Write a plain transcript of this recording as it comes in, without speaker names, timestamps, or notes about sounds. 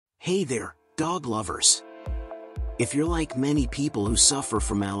Hey there, dog lovers. If you're like many people who suffer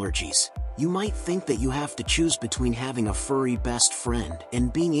from allergies, you might think that you have to choose between having a furry best friend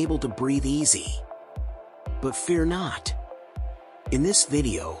and being able to breathe easy. But fear not. In this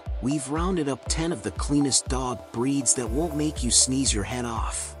video, we've rounded up 10 of the cleanest dog breeds that won't make you sneeze your head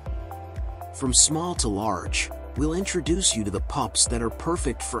off. From small to large, we'll introduce you to the pups that are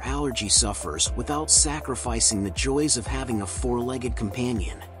perfect for allergy sufferers without sacrificing the joys of having a four-legged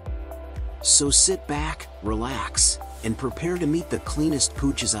companion. So sit back, relax, and prepare to meet the cleanest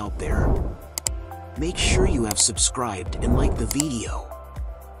pooches out there. Make sure you have subscribed and liked the video.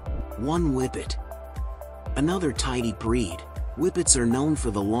 1. Whippet. Another tidy breed, Whippets are known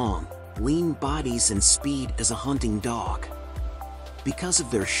for the long, lean bodies and speed as a hunting dog. Because of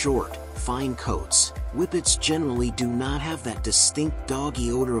their short, fine coats, Whippets generally do not have that distinct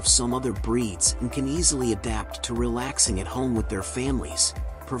doggy odor of some other breeds and can easily adapt to relaxing at home with their families,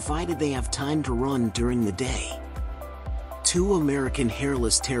 provided they have time to run during the day. 2. American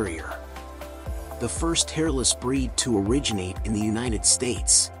Hairless Terrier. The first hairless breed to originate in the United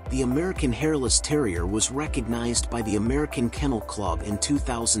States, the American Hairless Terrier was recognized by the American Kennel Club in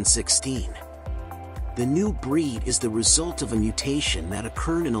 2016. The new breed is the result of a mutation that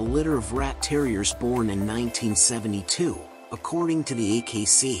occurred in a litter of rat terriers born in 1972, according to the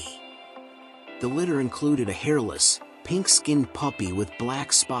AKC. The litter included a hairless, pink-skinned puppy with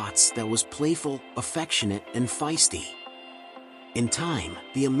black spots that was playful, affectionate, and feisty. In time,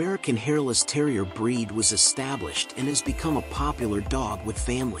 the American Hairless Terrier breed was established and has become a popular dog with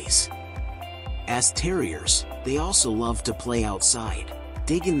families. As terriers, they also love to play outside,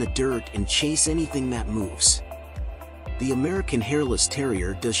 dig in the dirt and chase anything that moves. The American Hairless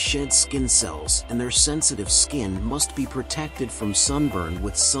Terrier does shed skin cells, and their sensitive skin must be protected from sunburn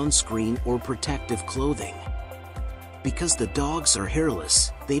with sunscreen or protective clothing. Because the dogs are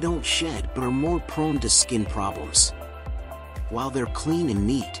hairless, they don't shed but are more prone to skin problems. While they're clean and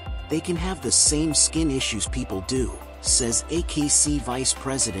neat, they can have the same skin issues people do, says AKC Vice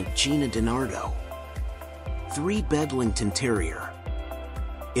President Gina DiNardo. 3. Bedlington Terrier.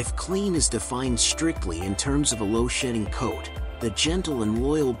 If clean is defined strictly in terms of a low-shedding coat, the gentle and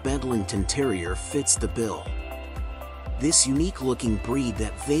loyal Bedlington Terrier fits the bill. This unique-looking breed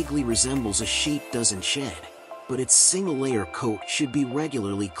that vaguely resembles a sheep doesn't shed, but its single-layer coat should be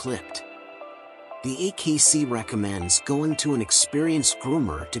regularly clipped. The AKC recommends going to an experienced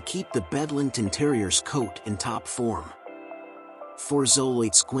groomer to keep the Bedlington Terrier's coat in top form. 4.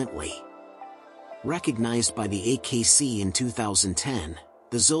 Zoloid Squintly. Recognized by the AKC in 2010,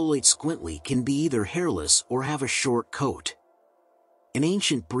 the Zoloid Squintly can be either hairless or have a short coat. An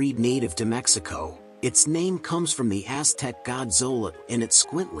ancient breed native to Mexico, its name comes from the Aztec god Xolotl and its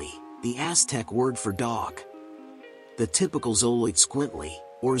Squintly, the Aztec word for dog. The typical Zoloid Squintly,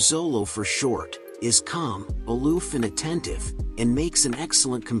 or Zolo for short, is calm, aloof and attentive, and makes an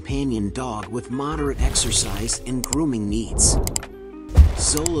excellent companion dog with moderate exercise and grooming needs.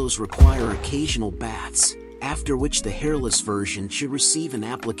 Zolos require occasional baths, after which the hairless version should receive an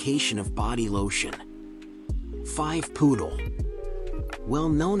application of body lotion. 5. Poodle. Well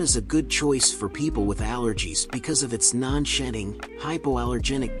known as a good choice for people with allergies because of its non-shedding,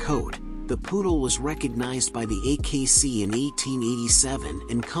 hypoallergenic coat, the Poodle was recognized by the AKC in 1887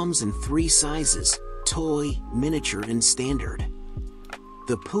 and comes in 3 sizes: toy, miniature and standard.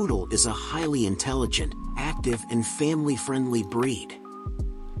 The Poodle is a highly intelligent, active and family-friendly breed.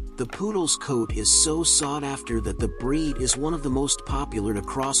 The Poodle's coat is so sought after that the breed is one of the most popular to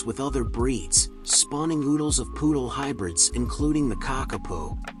cross with other breeds, spawning oodles of Poodle hybrids including the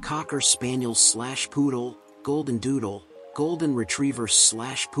Cockapoo, Cocker Spaniel / Poodle, Golden Doodle, Golden Retriever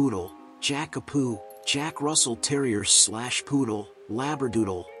 / Poodle, Jackapoo, Jack Russell Terrier / Poodle,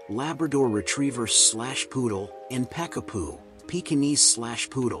 Labradoodle, Labrador Retriever / Poodle, and Peckapoo, Pekingese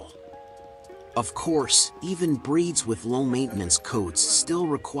 / Poodle. Of course, even breeds with low-maintenance coats still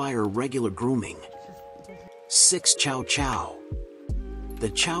require regular grooming. 6. Chow Chow.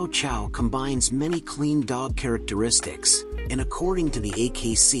 The Chow Chow combines many clean dog characteristics, and according to the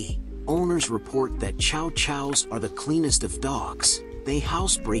AKC, owners report that Chow Chows are the cleanest of dogs. They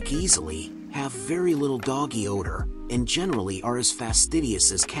housebreak easily, have very little doggy odor, and generally are as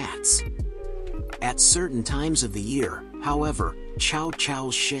fastidious as cats. At certain times of the year, however, Chow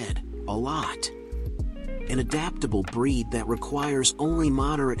Chows shed a lot. An adaptable breed that requires only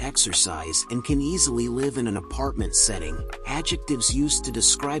moderate exercise and can easily live in an apartment setting. Adjectives used to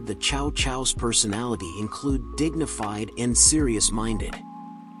describe the Chow Chow's personality include dignified and serious-minded.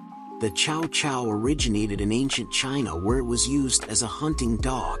 The Chow Chow originated in ancient China where it was used as a hunting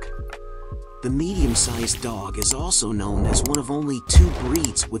dog. The medium-sized dog is also known as one of only 2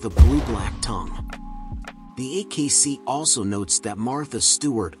 breeds with a blue-black tongue. The AKC also notes that Martha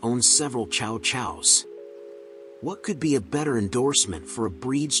Stewart owns several Chow Chows. What could be a better endorsement for a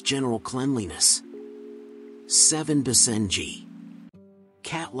breed's general cleanliness? 7. Basenji.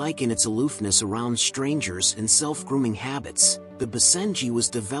 Cat-like in its aloofness around strangers and self-grooming habits, the Basenji was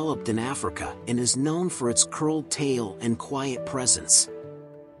developed in Africa and is known for its curled tail and quiet presence.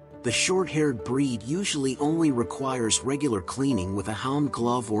 The short-haired breed usually only requires regular cleaning with a hound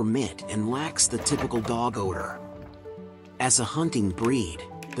glove or mitt and lacks the typical dog odor. As a hunting breed,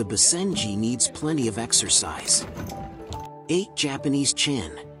 the Basenji needs plenty of exercise. 8. Japanese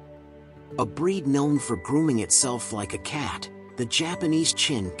Chin. A breed known for grooming itself like a cat, the Japanese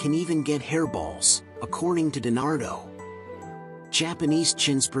Chin can even get hairballs, according to DiNardo. Japanese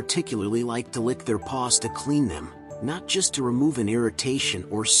Chins particularly like to lick their paws to clean them, not just to remove an irritation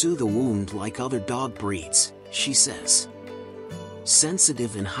or soothe a wound like other dog breeds, she says.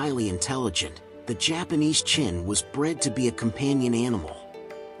 Sensitive and highly intelligent, the Japanese Chin was bred to be a companion animal.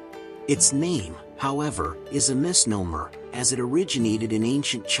 Its name, however, is a misnomer, as it originated in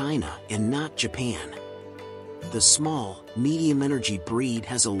ancient China and not Japan. The small, medium-energy breed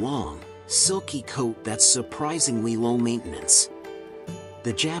has a long, silky coat that's surprisingly low maintenance.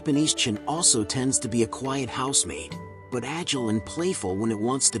 The Japanese Chin also tends to be a quiet housemaid, but agile and playful when it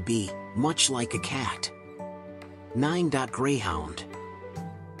wants to be, much like a cat. 9. Greyhound.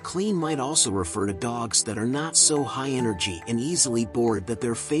 Clean might also refer to dogs that are not so high energy and easily bored that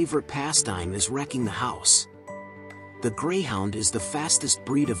their favorite pastime is wrecking the house. The Greyhound is the fastest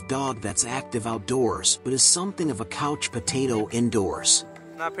breed of dog that's active outdoors but is something of a couch potato indoors.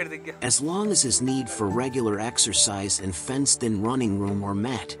 As long as his need for regular exercise and fenced-in running room are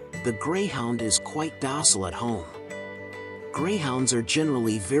met, the Greyhound is quite docile at home. Greyhounds are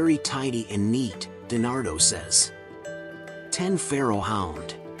generally very tidy and neat, DiNardo says. 10. Pharaoh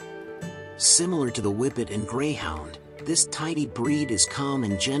Hound. Similar to the Whippet and Greyhound, this tidy breed is calm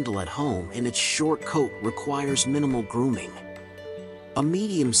and gentle at home and its short coat requires minimal grooming. A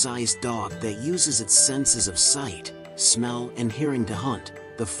medium-sized dog that uses its senses of sight, smell and hearing to hunt,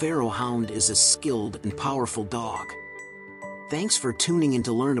 the Pharaoh Hound is a skilled and powerful dog. Thanks for tuning in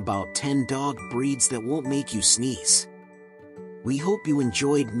to learn about 10 dog breeds that won't make you sneeze. We hope you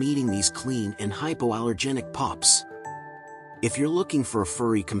enjoyed meeting these clean and hypoallergenic pups. If you're looking for a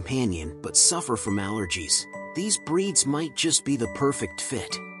furry companion but suffer from allergies, these breeds might just be the perfect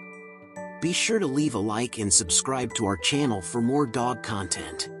fit. Be sure to leave a like and subscribe to our channel for more dog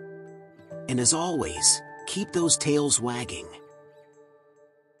content. And as always, keep those tails wagging.